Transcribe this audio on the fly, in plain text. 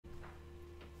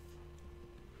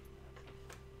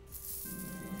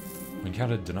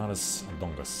encountered Donatus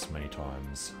Longus many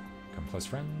times. Become close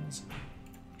friends?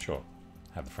 Sure.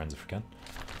 Have the friends if we can.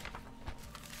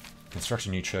 Construct a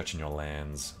new church in your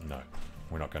lands? No.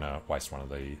 We're not going to waste one of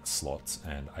the slots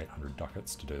and 800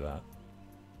 ducats to do that.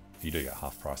 You do get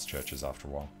half-price churches after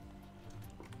a while.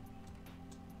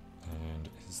 And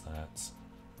is that...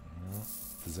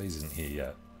 disease isn't here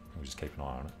yet. We'll just keep an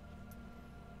eye on it.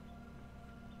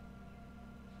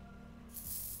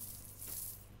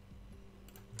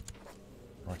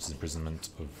 Righteous imprisonment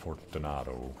of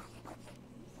Fortunato.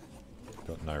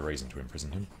 Got no reason to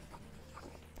imprison him.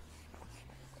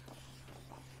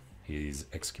 He's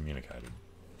excommunicated.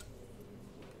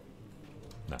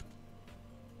 No.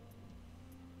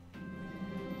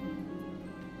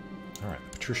 Alright,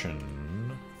 the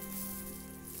Patrician.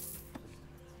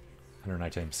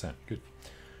 118%. Good.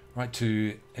 Right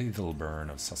to Ethelburn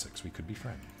of Sussex. We could be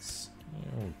friends.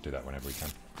 Yeah, we'll do that whenever we can.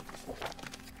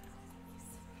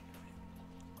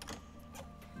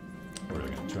 What are we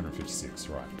going? 256.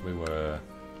 Right. We were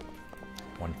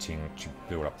wanting to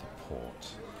build up the port.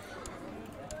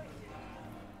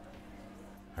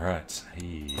 Alright,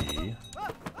 he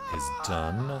is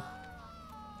done.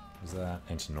 Is that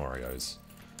Antinorio's?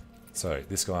 So,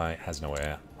 this guy has no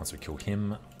heir. Once we kill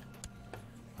him, I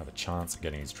have a chance of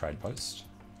getting his trade post.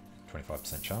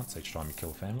 25% chance each time you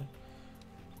kill a family.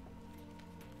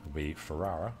 It'll be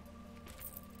Ferrara.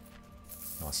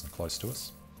 Nice and close to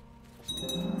us.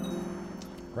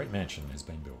 Great mansion has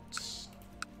been built.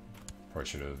 Probably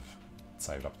should have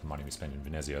saved up the money we spent in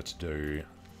Venezia to do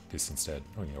this instead.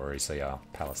 Oh, you already see our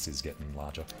palace is getting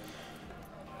larger.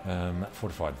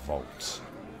 Fortified vault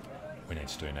we need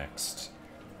to do next.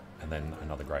 And then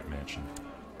another great mansion.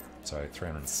 So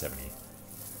 370.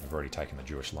 We've already taken the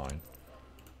Jewish loan.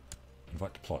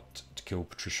 Invite to plot to kill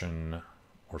Patrician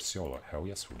Orsiolo. Hell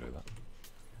yes, we'll do that.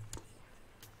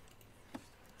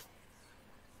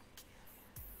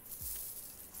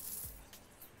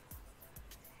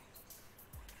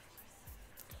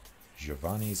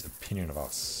 Giovanni's opinion of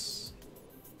us.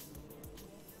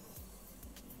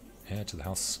 Heir to the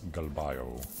house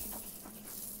Galbayo.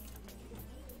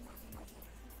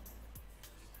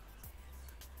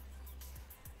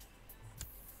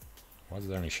 Why is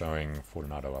it only showing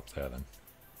Fortunato up there then?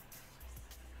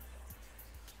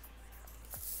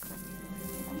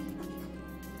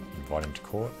 Invite him to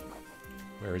court.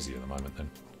 Where is he at the moment then?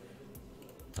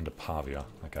 Under Pavia,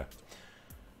 okay.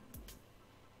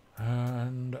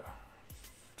 And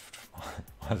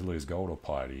either lose gold or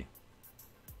piety.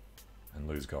 And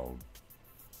lose gold.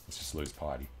 Let's just lose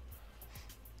piety.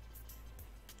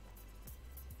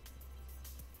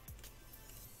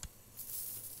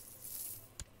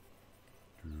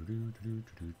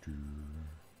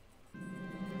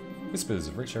 Whispers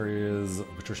of rich areas.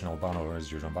 Patrician Albano is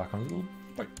due to embark on a little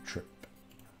boat trip.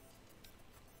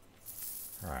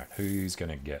 Alright, who's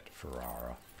gonna get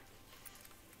Ferrara?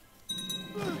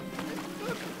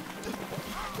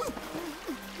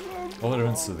 All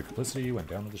evidence of the complicity went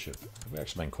down with the ship. Have we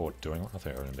actually been caught doing it? I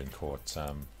think we've only been caught,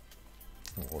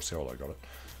 Orsiolo got it.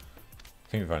 I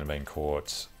think we've only been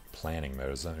caught planning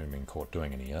murders, I haven't been caught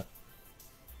doing any yet.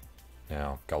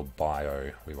 Now,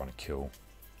 Galbayo we want to kill.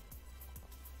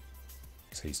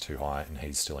 Because he's too high and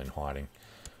he's still in hiding.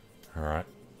 Alright,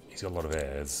 he's got a lot of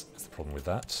heirs. That's the problem with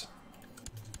that.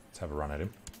 Let's have a run at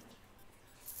him.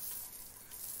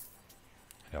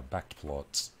 And our backed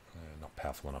plots, not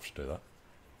powerful enough to do that.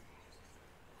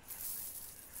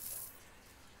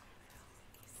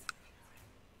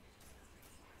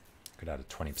 Could add a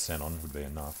 20% on, would be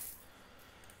enough.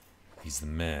 He's the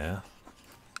mayor.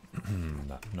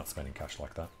 No, not spending cash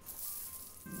like that.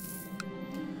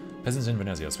 Peasants in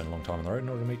Venezia spend a long time on the road in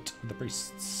order to meet the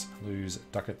priests. Lose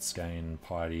ducats, gain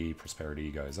piety,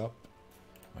 prosperity goes up.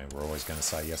 I mean, we're always going to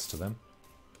say yes to them.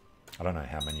 I don't know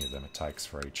how many of them it takes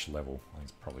for each level. I think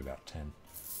it's probably about 10.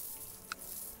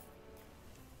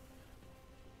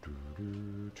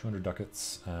 200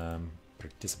 ducats.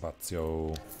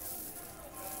 Participatio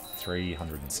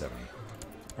 370.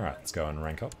 Alright, let's go and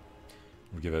rank up.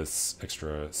 It'll give us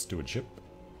extra stewardship.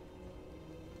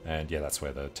 And yeah, that's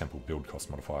where the temple build cost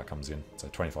modifier comes in. So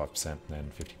 25% and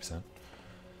then 50%.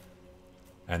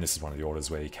 And this is one of the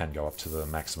orders where you can go up to the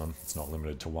maximum. It's not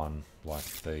limited to one like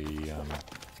the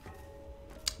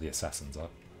assassins are.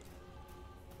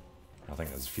 I think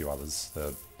there's a few others.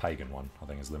 The pagan one, I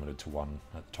think, is limited to one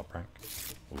at the top rank.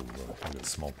 Ooh, look at the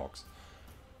smallpox.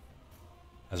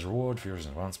 As a reward for your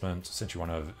advancement, sent you one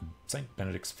of St.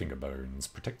 Benedict's finger bones.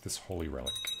 Protect this holy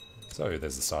relic. So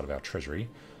there's the start of our treasury.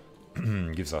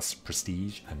 Gives us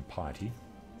prestige and piety.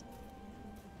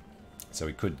 So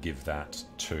we could give that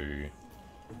to... You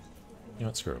know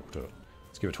what, screw it, we'll do it.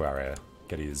 Let's give it to our heir.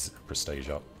 Get his prestige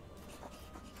up.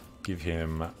 Give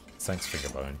him Saint's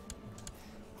Fingerbone.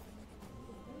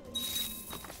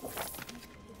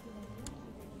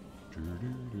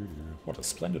 What a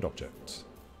splendid object.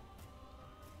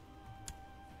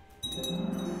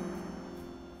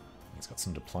 He's got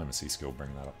some diplomacy skill,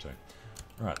 bring that up to.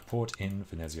 Alright, port in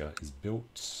Venezia is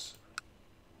built.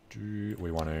 Do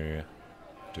we want to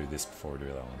do this before we do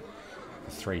that one?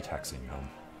 The 3 tax income.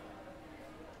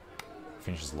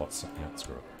 Finishes lots. Yeah,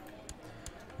 screw it.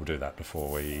 We'll do that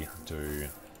before we do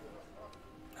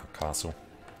our castle.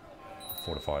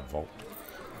 Fortified vault.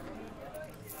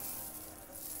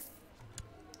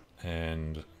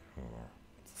 And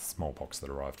smallpox that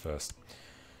arrived first.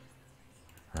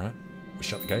 Alright, we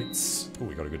shut the gates. Oh,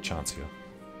 we got a good chance here.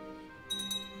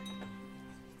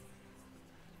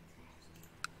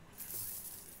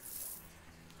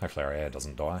 Hopefully our heir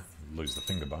doesn't die, lose the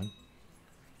finger bone.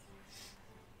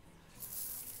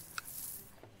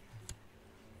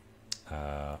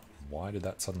 Why did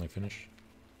that suddenly finish?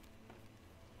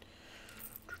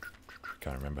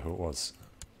 Can't remember who it was.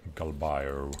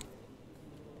 Galbayo.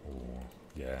 Oh,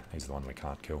 yeah, he's the one we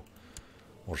can't kill.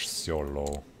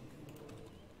 Orsiolo.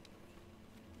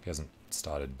 He hasn't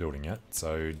started building yet,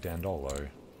 so Dandolo. What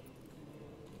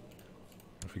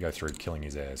if we go through killing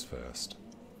his heirs first?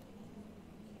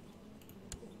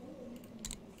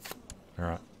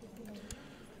 Alright.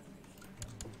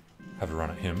 Have a run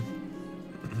at him.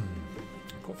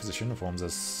 Court physician informs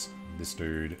us this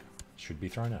dude should be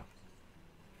thrown out.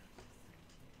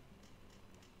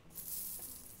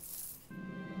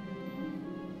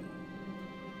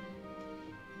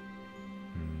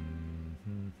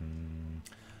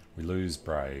 We lose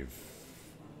Brave.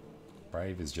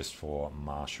 Brave is just for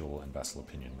martial and vassal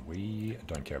opinion. We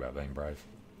don't care about being brave.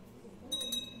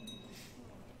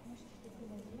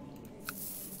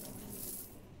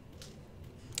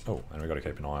 Oh, and we've got to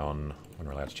keep an eye on when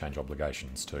we're allowed to change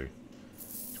obligations too.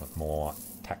 We want more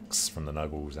tax from the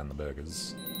nobles and the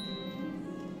burghers.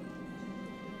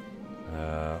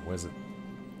 Where's it?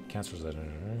 Councillors.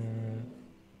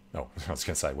 Oh, I was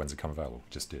going to say, when's it come available?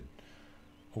 Just did.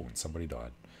 Oh, and somebody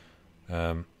died.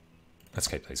 Let's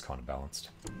keep these kind of balanced.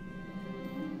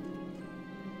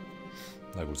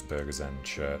 Nobles, burghers, and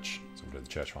church. So we'll do the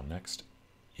church one next.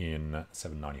 In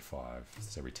 795.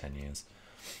 It's every 10 years.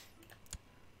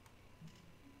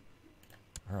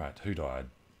 Alright, who died?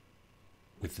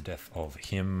 With the death of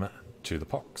him to the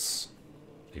pox.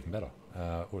 Even better.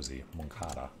 What was he?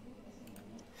 Moncada.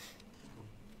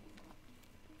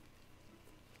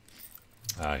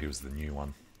 He was the new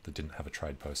one that didn't have a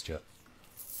trade post yet.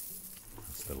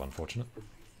 That's a little unfortunate.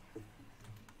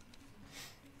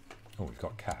 Oh, we've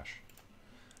got cash.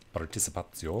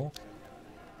 Participatio.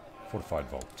 Fortified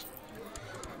vault.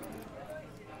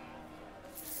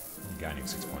 Gaining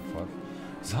 6.5.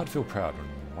 It's hard to feel proud when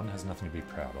one has nothing to be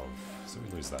proud of, so we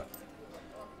lose that.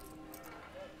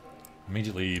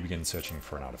 Immediately begin searching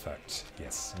for an artifact.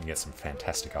 Yes, and you get some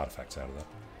fantastic artifacts out of that.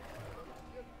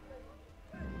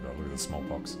 Ooh, look at the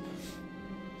smallpox.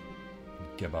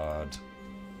 Gebard.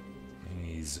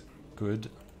 He's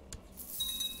good.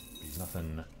 He's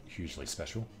nothing hugely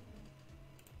special.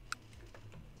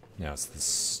 Now it's the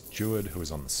steward who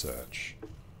is on the search.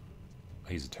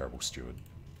 He's a terrible steward.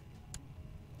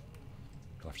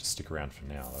 You'll have to stick around for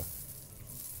now,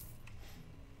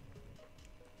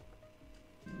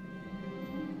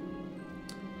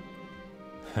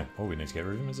 though. All we need to get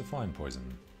rid of him is a fine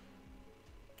poison.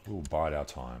 We'll bide our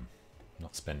time.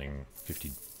 Not spending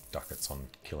 50 ducats on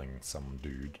killing some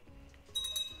dude.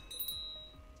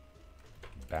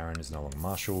 Baron is no longer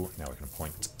marshal. Now we can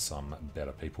appoint some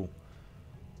better people.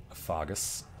 A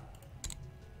Fargus.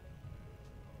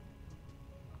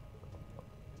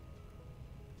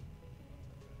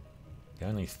 The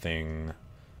only thing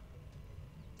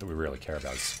that we really care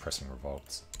about is suppressing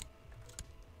revolts.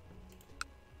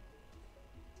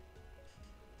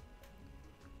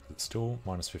 Is it still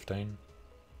minus 15?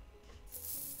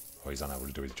 Oh, he's unable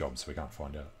to do his job, so we can't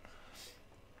find out.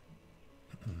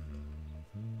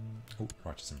 Oh,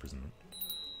 righteous imprisonment.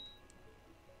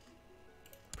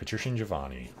 Patrician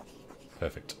Giovanni.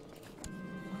 Perfect.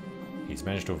 He's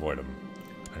managed to avoid him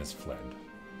and has fled.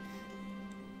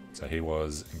 So he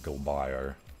was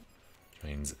Galbayo, which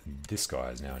means this guy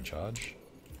is now in charge,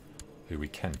 who we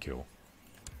can kill.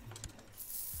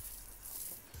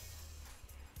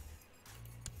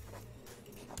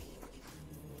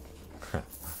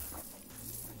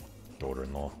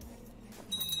 Daughter-in-law.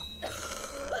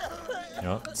 You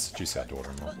know what? Seduce our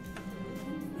daughter-in-law.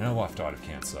 And our wife died of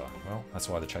cancer. Well, that's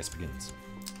why the chase begins.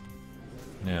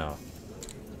 Now,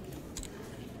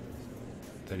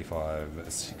 35, a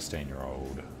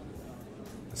 16-year-old.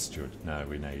 Stewart. No,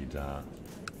 we need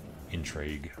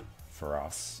intrigue for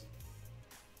us.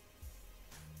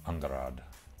 Angarad.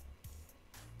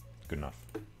 Good enough.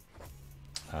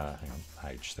 Hang on,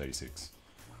 age 36.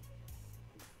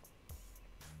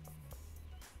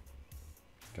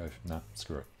 Go, no,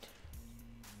 screw it.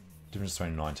 Difference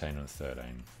between 19 and 13.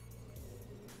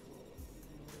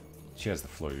 She has the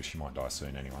flu, she might die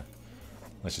soon anyway.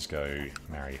 Let's just go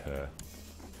marry her.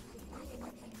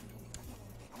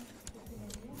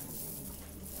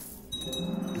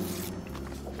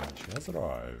 She has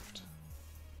arrived.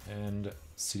 And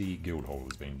City Guild Hall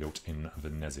is being built in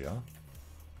Venezia.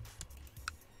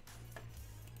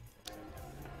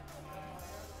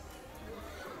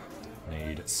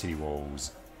 Need City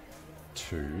Walls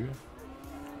 2,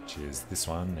 which is this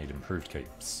one. Need improved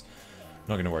keeps.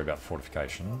 Not going to worry about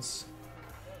fortifications.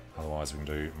 Otherwise we can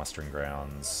do mustering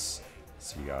grounds,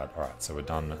 city guard. Alright, so we're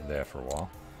done there for a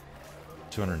while.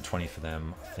 220 for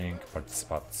them, I think.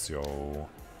 Participazio.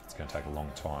 It's going to take a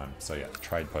long time. So yeah,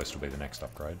 trade post will be the next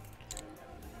upgrade.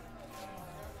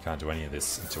 Can't do any of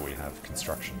this until we have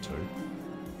construction too.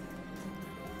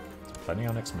 So planning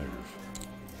our next move.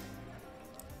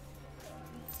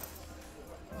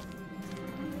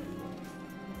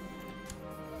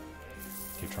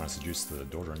 Keep trying to seduce the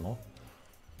daughter-in-law.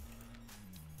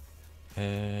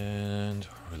 And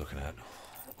what are we looking at?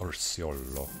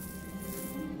 Orsiolo.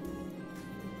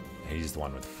 He's the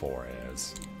one with 4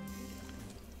 heirs.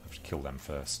 I have to kill them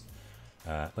first.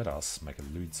 Let us make a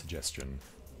lewd suggestion.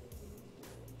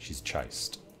 She's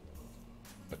chaste,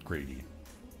 but greedy.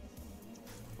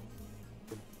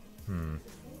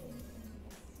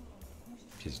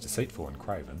 She's deceitful and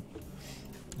craven.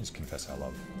 Let's confess our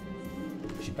love.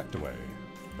 She backed away.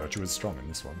 Virtue is strong in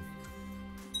this one.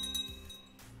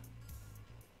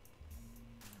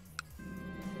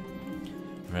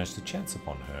 We managed to chance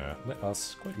upon her. Let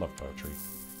us quite love poetry.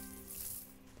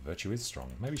 The virtue is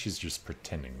strong. Maybe she's just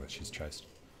pretending that she's chaste.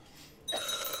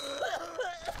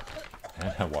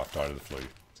 And her wife died of the flu.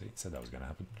 See, said that was going to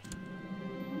happen.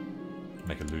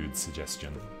 Make a lewd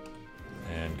suggestion.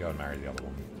 And go and marry the other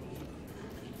woman.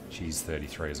 She's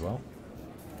 33 as well.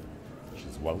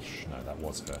 She's Welsh. No, that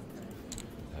was her.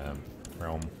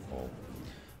 Realm or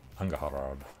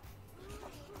Angaharad.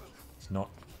 It's not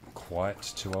quite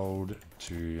too old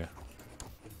to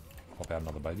pop out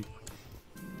another baby.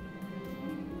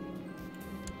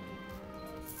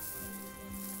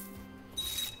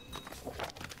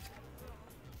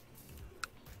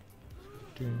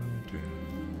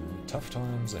 Tough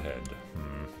times ahead.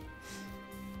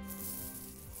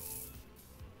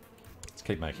 Let's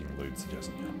keep making lewd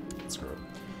suggestions. Yeah, screw it.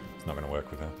 It's not going to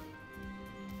work with her.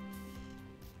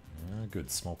 Good.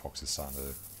 Smallpox is starting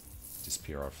to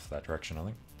disappear off that direction, I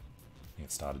think. I think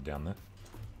it started down there.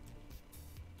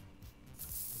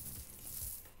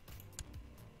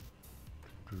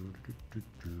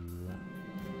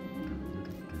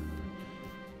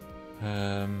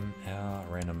 Our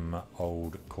random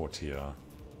old courtier.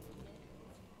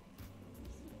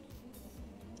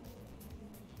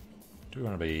 Do we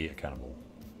want to be accountable?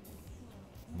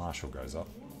 Marshal goes up.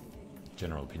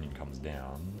 General opinion comes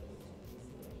down.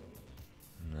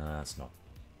 No, let's not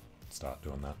start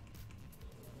doing that.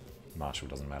 Marshal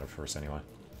doesn't matter for us anyway.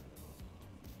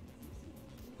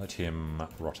 Let him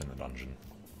rot in the dungeon.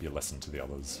 Be a lesson to the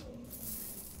others.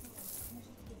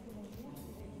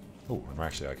 Oh, and we're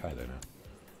actually okay there now.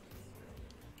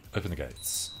 Open the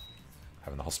gates.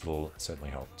 Having the hospital certainly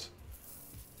helped.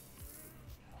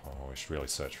 Oh, we should really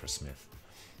search for a smith.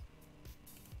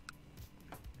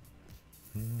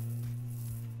 I'm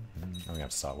going to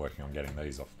have to start working on getting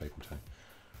these off people too.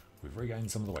 We've regained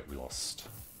some of the weight we lost.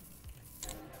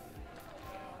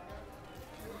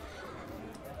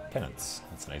 Penance.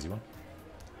 That's an easy one.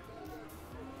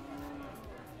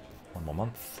 One more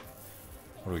month.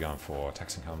 What are we going for?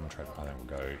 Tax income, trade. I think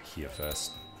we'll go here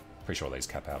first. Pretty sure these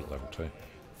cap out at level 2.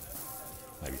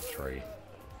 Maybe 3. I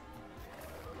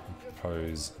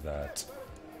propose that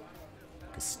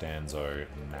Costanzo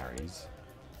marries.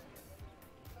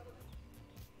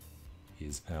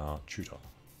 Is our tutor.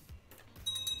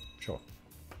 Sure.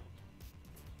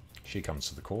 She comes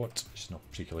to the court. She's not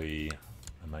particularly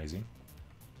amazing.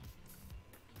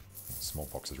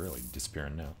 Smallpox is really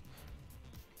disappearing now.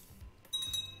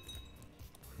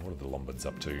 What are the Lombards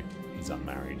up to? He's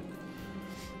unmarried.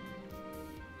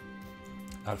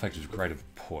 Artifact of great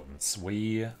importance.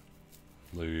 We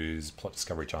lose plot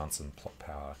discovery chance and plot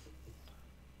power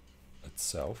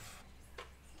itself.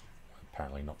 We're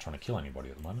apparently not trying to kill anybody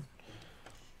at the moment.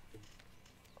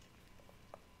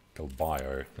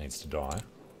 Galbio needs to die.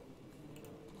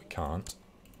 We can't.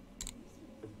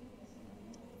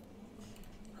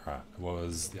 Right, it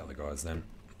was the other guys then.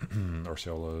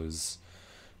 Orsiolo's.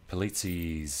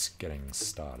 Polizzi's getting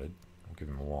started. I'll give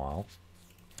him a while.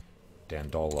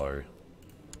 Dandolo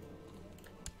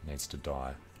needs to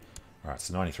die. Alright,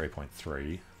 so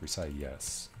 93.3. If we say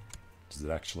yes, does it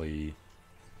actually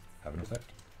have an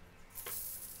effect?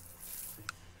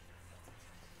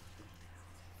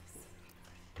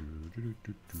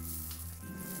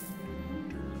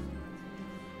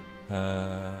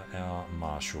 Our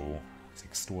marshal is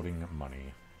extorting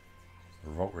money.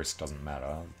 Revolt risk doesn't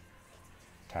matter.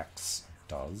 Tax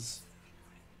does.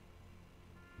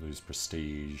 Lose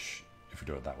prestige if we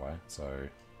do it that way, so...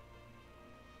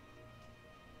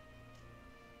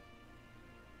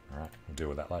 Alright, we'll deal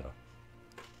with that later.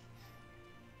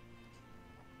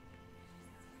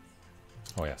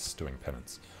 Oh yes, doing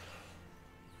penance.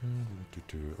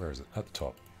 Where is it? At the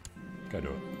top. Go do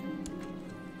it.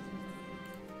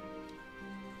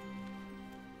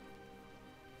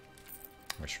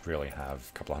 We should really have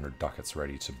a couple of hundred ducats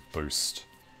ready to boost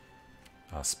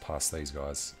us past these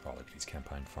guys. Oh, look at his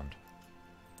campaign fund.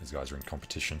 These guys are in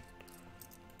competition.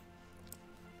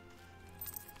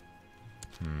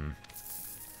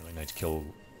 Really need to kill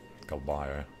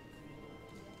Galbayo.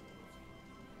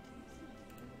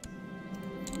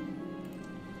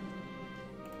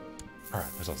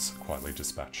 Alright, let us quietly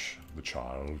dispatch the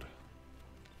child.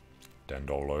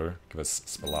 Dandolo, give us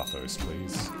Spalathos,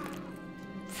 please.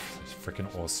 Frickin'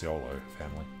 Orsiolo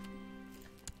family.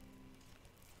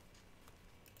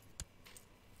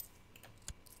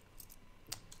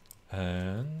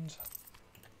 And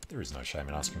there is no shame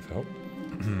in asking for help.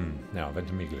 Now,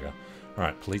 Ventimiglia.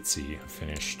 Alright, Polizzi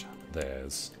finished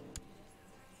theirs.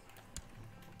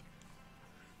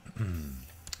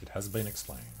 It has been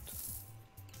explained.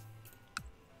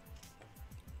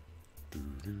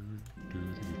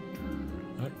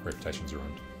 Oh, reputation's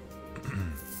ruined.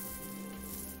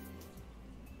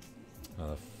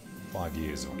 5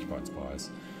 years occupied spies.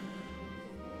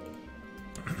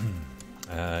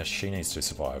 She needs to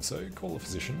survive, so call a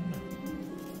physician.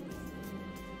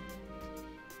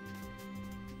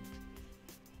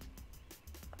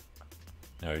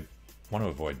 Now, I want to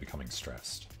avoid becoming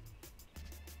stressed.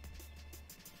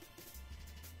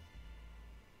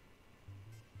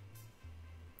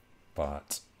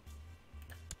 But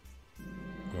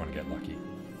we want to get lucky.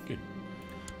 Good.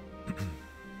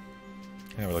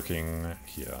 Now we're looking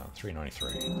here,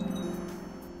 393.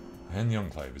 And the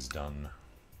Enclave is done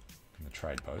in the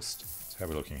trade post. So how are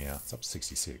we looking here? It's up to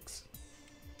 66.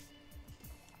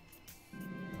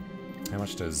 How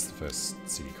much does the first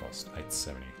city cost?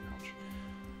 870.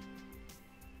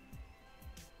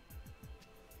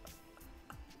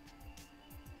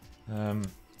 Ouch.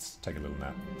 Let's take a little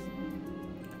nap.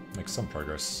 Make some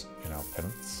progress in our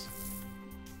penance.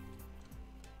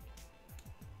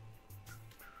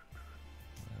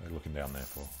 What are they looking down there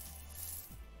for?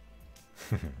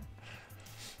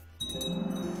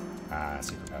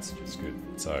 Secret passages, good.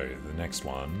 So the next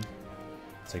one,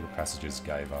 secret passages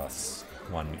gave us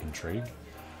 1 intrigue.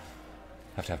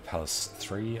 Have to have Palace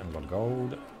 3 and a lot of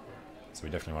gold. So we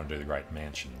definitely want to do the Great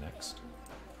Mansion next.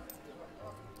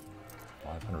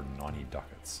 590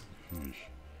 ducats. Sheesh.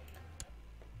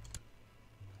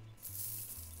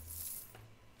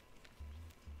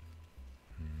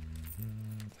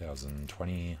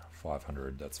 1,020,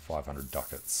 500, that's 500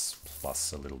 ducats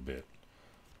plus a little bit.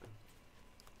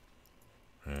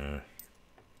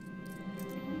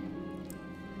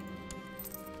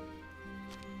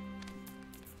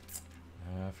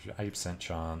 80%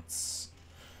 chance.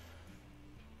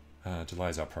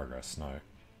 Delays our progress, no.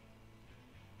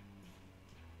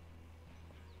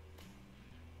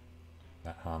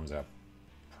 That harms our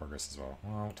progress as well.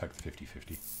 Well, I'll take the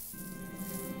 50-50.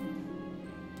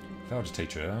 If I were to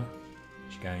teach her,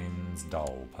 she gains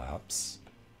dull, perhaps.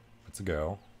 If it's a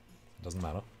girl, it doesn't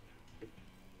matter.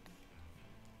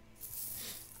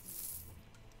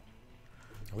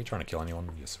 Are we trying to kill anyone?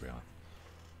 Yes, we are.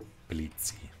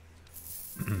 Belizzi.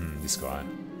 This guy.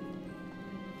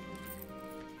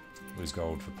 Lose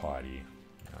gold for piety.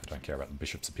 I don't care about the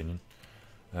bishop's opinion.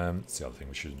 It's the other thing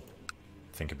we should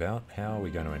think about. How are we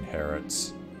going to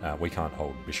inherit... we can't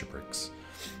hold bishoprics.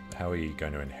 How are we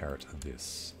going to inherit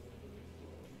this?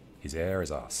 His heir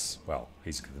is us. Well,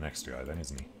 he's the next guy then,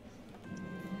 isn't he?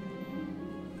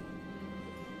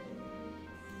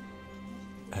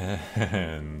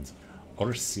 And...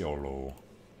 Orsiolo.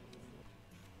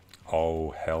 Oh,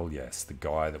 hell yes. The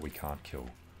guy that we can't kill.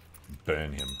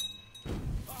 Burn him.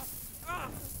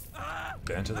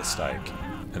 Burn to the stake.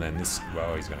 And then this...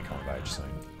 Well, he's going to come of age soon.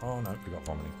 Oh no, we got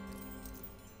vomiting.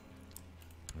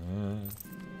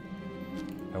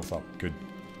 Health up. Good.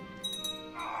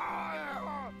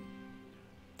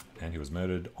 and he was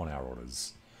murdered on our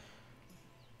orders.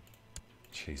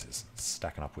 Jesus,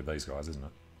 stacking up with these guys, isn't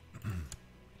it?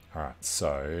 Alright,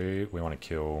 so we want to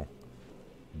kill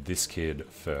this kid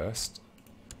first.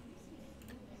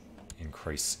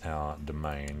 Increase our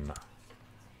domain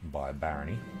by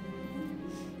barony.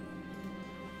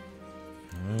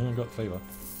 I've got fever.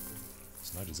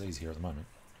 There's no disease here at the moment.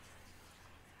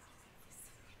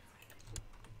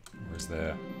 Or is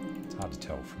there? It's hard to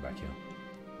tell from back here.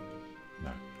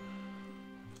 No.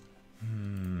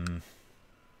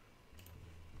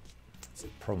 So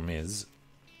the problem is,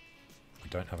 we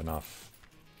don't have enough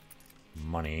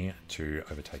money to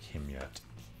overtake him yet.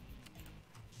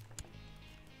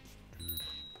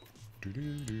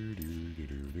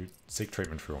 Seek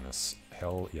treatment for illness.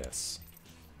 Hell yes.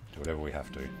 Do whatever we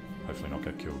have to. Hopefully not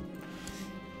get killed.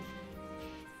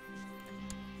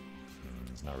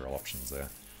 There's no real options there.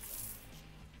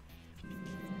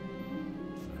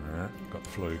 Alright, got the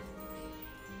flu.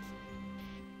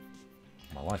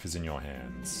 My life is in your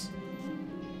hands.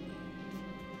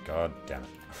 God damn it.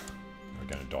 We're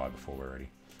going to die before we're ready.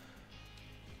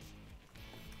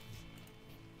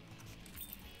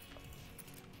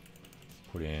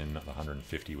 Put in the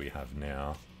 150 we have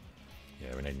now.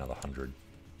 Yeah, we need another 100.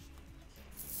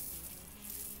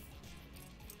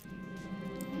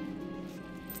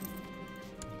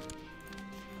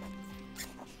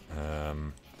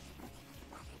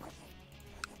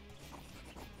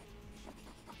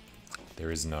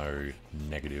 There is no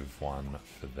negative one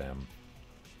for them,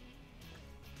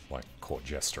 like court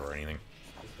jester or anything.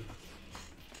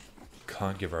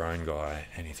 Can't give our own guy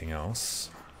anything else.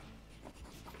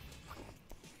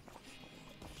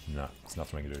 No, there's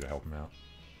nothing we can do to help him out.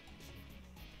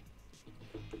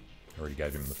 Already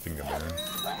gave him the finger burn.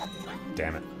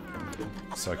 Damn it.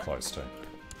 So close to.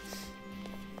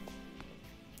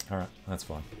 Alright, that's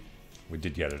fine. We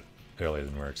did get it earlier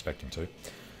than we were expecting to.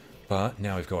 But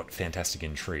now we've got fantastic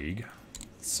intrigue.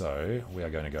 So we are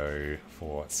going to go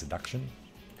for seduction.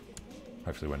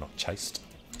 Hopefully we're not chased.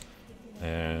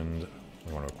 And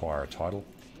we want to acquire a title.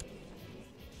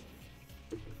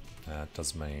 That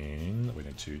does mean we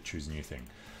need to choose a new thing.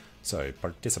 So,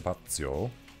 Participazio.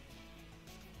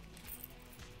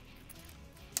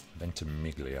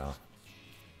 Ventimiglia.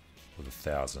 With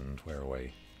 1,000. Where are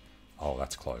we? Oh,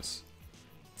 that's close.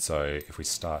 So, if we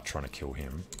start trying to kill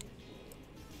him...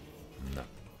 No.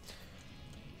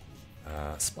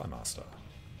 Spymaster.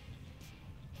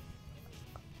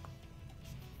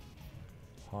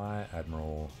 High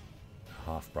Admiral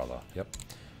Half-Brother. Yep.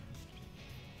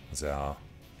 Is our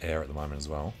heir at the moment as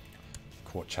well.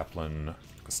 Court Chaplain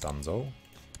Costanzo.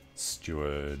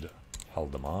 Steward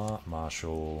Haldemar.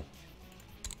 Marshal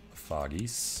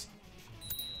Fargis.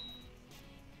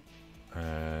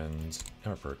 And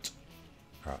Emperor.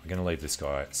 Alright, we're going to leave this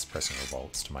guy suppressing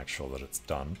revolts to make sure that it's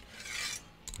done.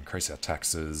 Increase our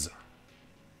taxes.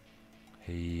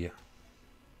 He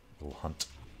will hunt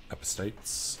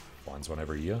apostates. Finds one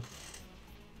every year.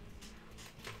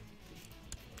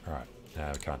 Alright,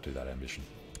 now we can't do that ambition.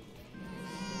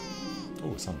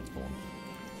 Oh, someone's born.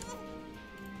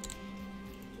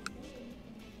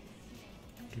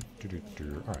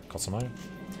 Alright, Cosimo.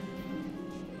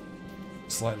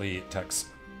 Slightly tax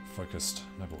focused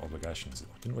noble obligations.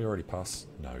 Didn't we already pass?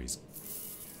 No, he's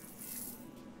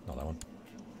not that one.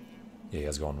 Yeah, he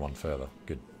has gone one further.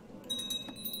 Good.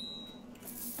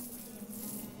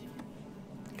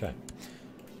 Okay.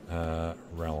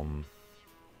 Realm.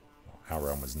 Well, our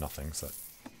realm is nothing, so that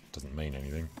doesn't mean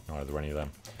anything. Neither do any of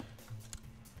them.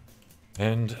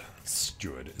 And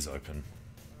Steward is open.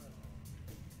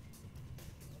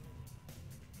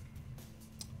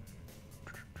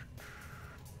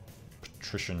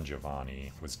 Patrician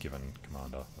Giovanni was given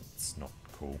commander. That's not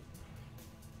cool.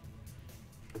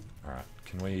 Alright,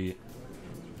 can we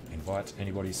invite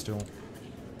anybody still?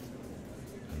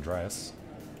 Andreas.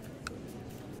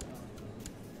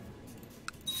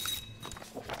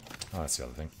 Oh, that's the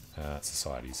other thing.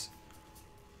 Societies.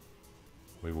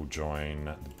 We will join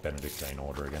the Benedictine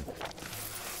Order again.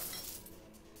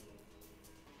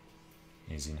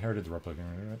 He's inherited the replica.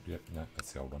 Yep, no,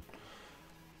 that's the old one.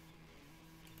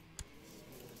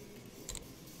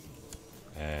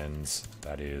 And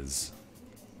that is...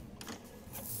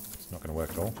 It's not going to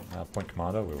work at all. Point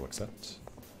commander, we will accept.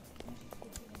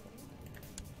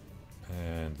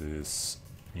 And this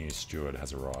new steward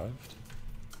has arrived.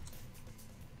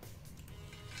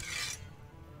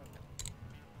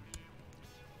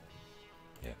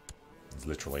 Yeah, there's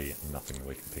literally nothing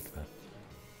we can pick there.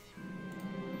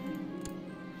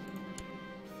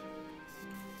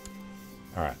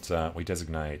 Alright, we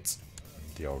designate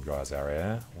the old guy as our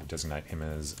heir. We'll designate him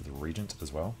as the regent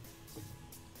as well.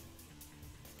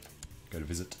 Go to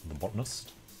visit the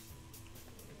botanist.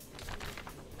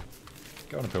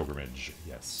 Go on a pilgrimage,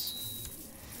 yes.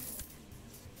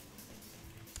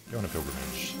 Go on a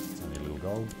pilgrimage. It's only a little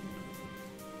gold.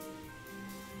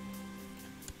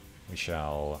 We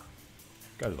shall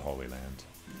go to the Holy Land.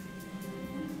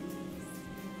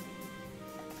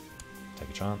 Take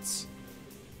a chance.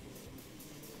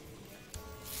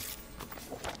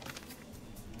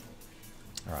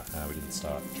 Alright, we didn't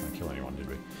start trying to kill anyone, did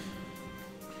we?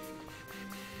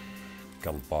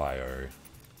 Galbio.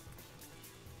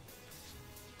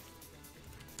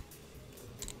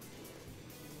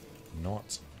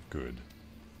 Not good.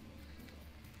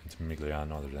 Intimiglia,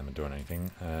 neither of them are doing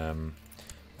anything.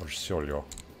 Orsolio.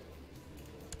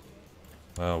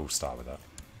 Well, we'll start with that.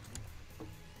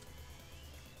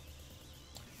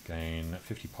 Gain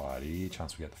 50 piety,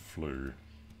 chance we get the flu.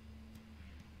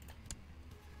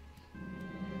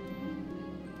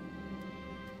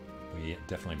 We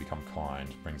definitely become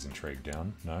kind, brings intrigue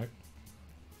down. No.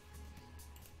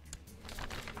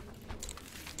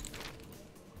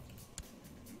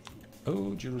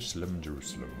 Oh, Jerusalem,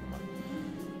 Jerusalem.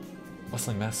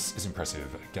 Bustling mass is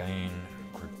impressive. Gain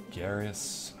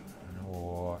gregarious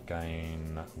or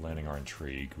gain learning or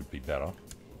intrigue would be better.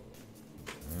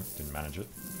 Didn't manage it.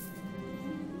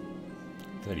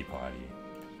 30 piety.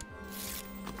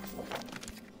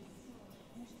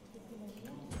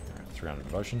 300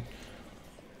 devotion.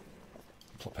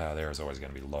 Plot power there is always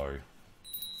going to be low.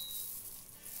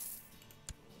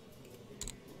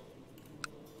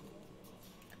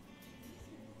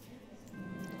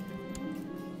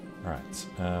 Alright,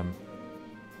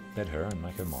 bed her and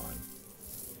make her mine.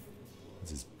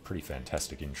 This is pretty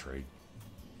fantastic intrigue.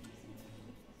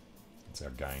 That's our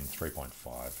gain, 3.5.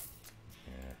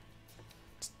 Yeah.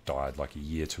 It's died like a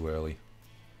year too early.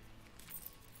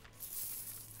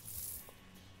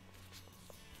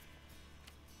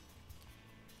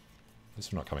 This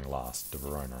is not coming last, De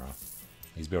Verona.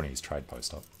 He's building his trade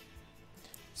post up.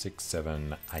 6,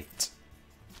 7, 8.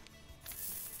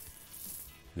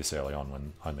 This early on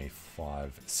when only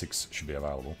 5, 6 should be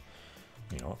available.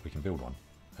 You know what, we can build one.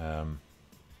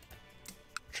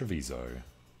 Treviso.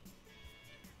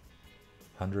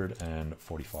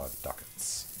 145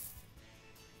 ducats.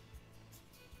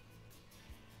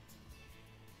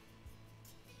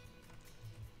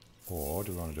 Or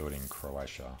do we want to do it in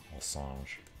Croatia or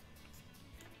Sange?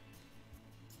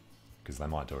 Because they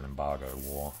might do an embargo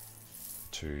war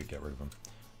to get rid of them.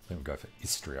 I think we'll go for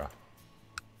Istria.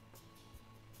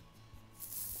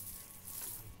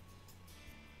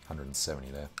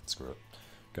 170 there. Screw it.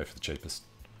 Go for the cheapest.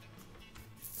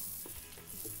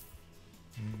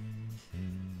 And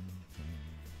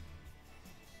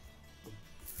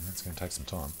that's going to take some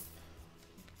time.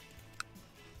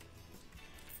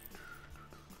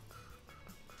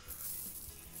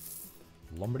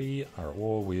 Lombardy are at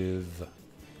war with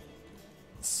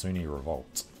Sunni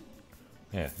Revolt.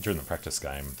 Yeah, during the practice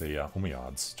game, the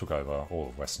Umayyads took over all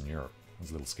of Western Europe. It was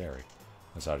a little scary.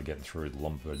 They started getting through the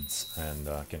Lombards and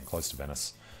getting close to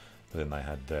Venice, but then they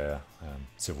had their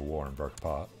civil war and broke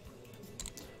apart.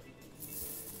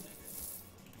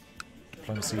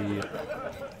 Diplomacy,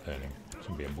 earning.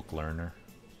 Can be a book learner.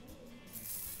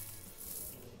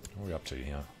 What are we up to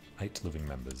here? 8 living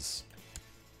members.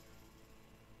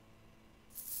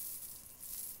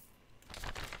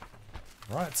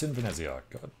 Right, it's in Venezia.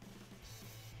 God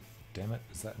damn it,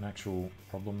 is that an actual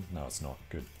problem? No, it's not.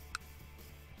 Good.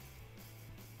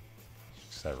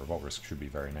 That revolt risk should be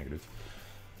very negative.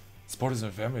 Supporters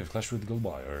of family have clashed with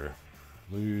Galbio.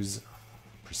 Lose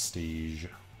prestige.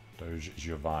 Doge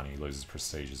Giovanni loses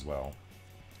prestige as well.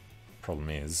 Problem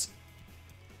is,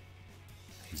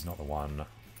 he's not the one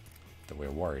that we're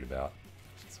worried about.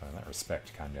 So in that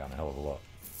respect, came down a hell of a lot.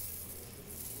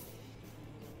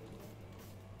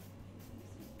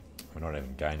 We're not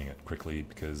even gaining it quickly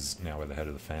because now we're the head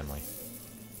of the family.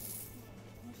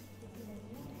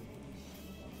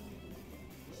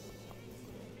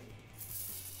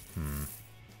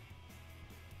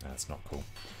 That's not cool.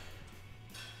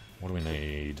 What do we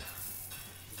need?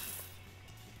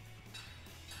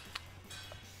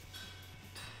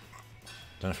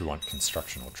 Don't know if we want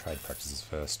construction or trade practices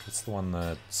first. What's the one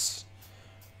that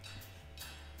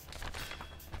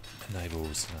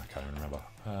enables? I can't even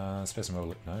remember.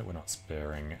 Specimen, no, we're not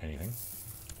sparing anything.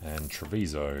 And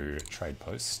Treviso trade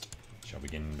post shall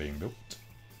begin being built.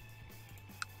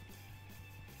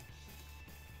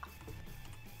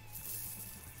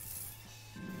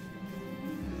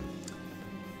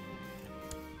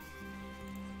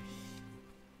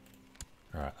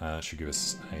 Alright, should give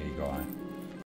us a guy.